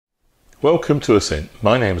Welcome to Ascent.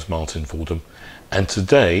 My name is Martin Fordham, and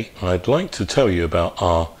today I'd like to tell you about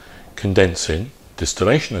our CondenSyn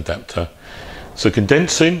Distillation Adapter. So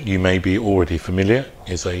CondenSyn, you may be already familiar,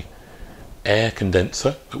 is a air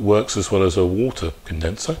condenser that works as well as a water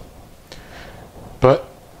condenser. But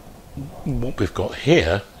what we've got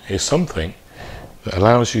here is something that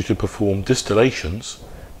allows you to perform distillations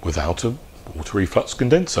without a water reflux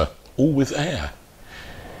condenser, all with air.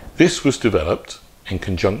 This was developed in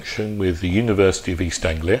conjunction with the University of East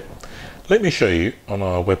Anglia. Let me show you on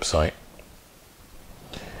our website.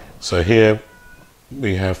 So here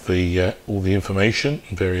we have all the information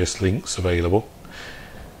and various links available.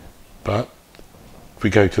 But if we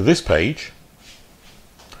go to this page,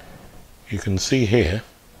 you can see here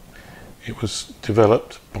it was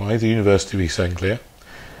developed by the University of East Anglia.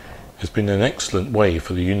 Has been an excellent way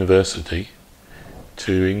for the university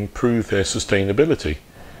to improve their sustainability.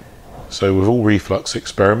 So with all reflux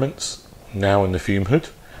experiments now in the fume hood,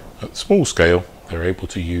 at small scale, they're able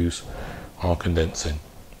to use our CondenSyn.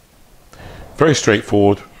 Very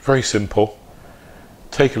straightforward, very simple.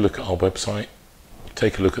 Take a look at our website,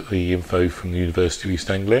 take a look at the info from the University of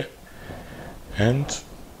East Anglia, and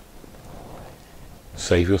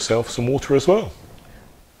save yourself some water as well.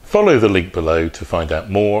 Follow the link below to find out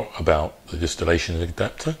more about the distillation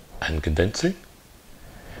adapter and CondenSyn.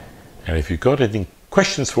 And if you've got any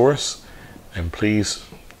questions for us, then please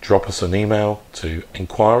drop us an email to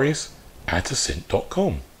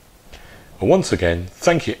enquiries@ascent.com. Well, once again,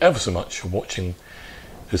 thank you ever so much for watching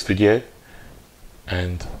this video,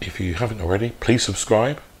 and if you haven't already, please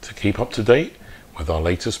subscribe to keep up to date with our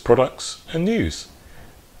latest products and news.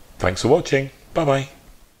 Thanks for watching. Bye bye.